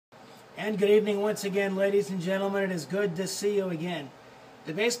And good evening once again, ladies and gentlemen. It is good to see you again.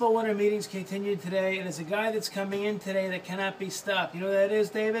 The baseball winter meetings continued today, and there's a guy that's coming in today that cannot be stopped. You know who that is,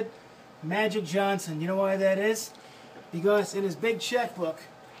 David? Magic Johnson. You know why that is? Because in his big checkbook,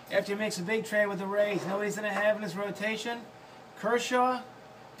 after he makes a big trade with the Rays, you know what he's going to have in his rotation? Kershaw,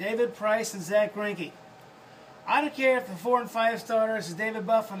 David Price, and Zach Greinke. I don't care if the 4 and 5 starters is David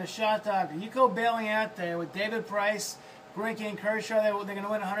Buff and the shot doctor. You go bailing out there with David Price, Greinke, and Kershaw, they're going to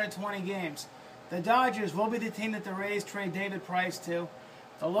win 120 games. The Dodgers will be the team that the Rays trade David Price to.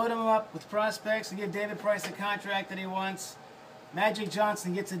 They'll load him up with prospects and give David Price the contract that he wants. Magic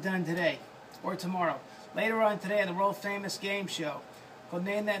Johnson gets it done today or tomorrow. Later on today on the world-famous game show, we'll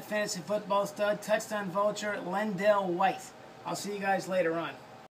name that fantasy football stud, touchdown vulture, Lendell White. I'll see you guys later on.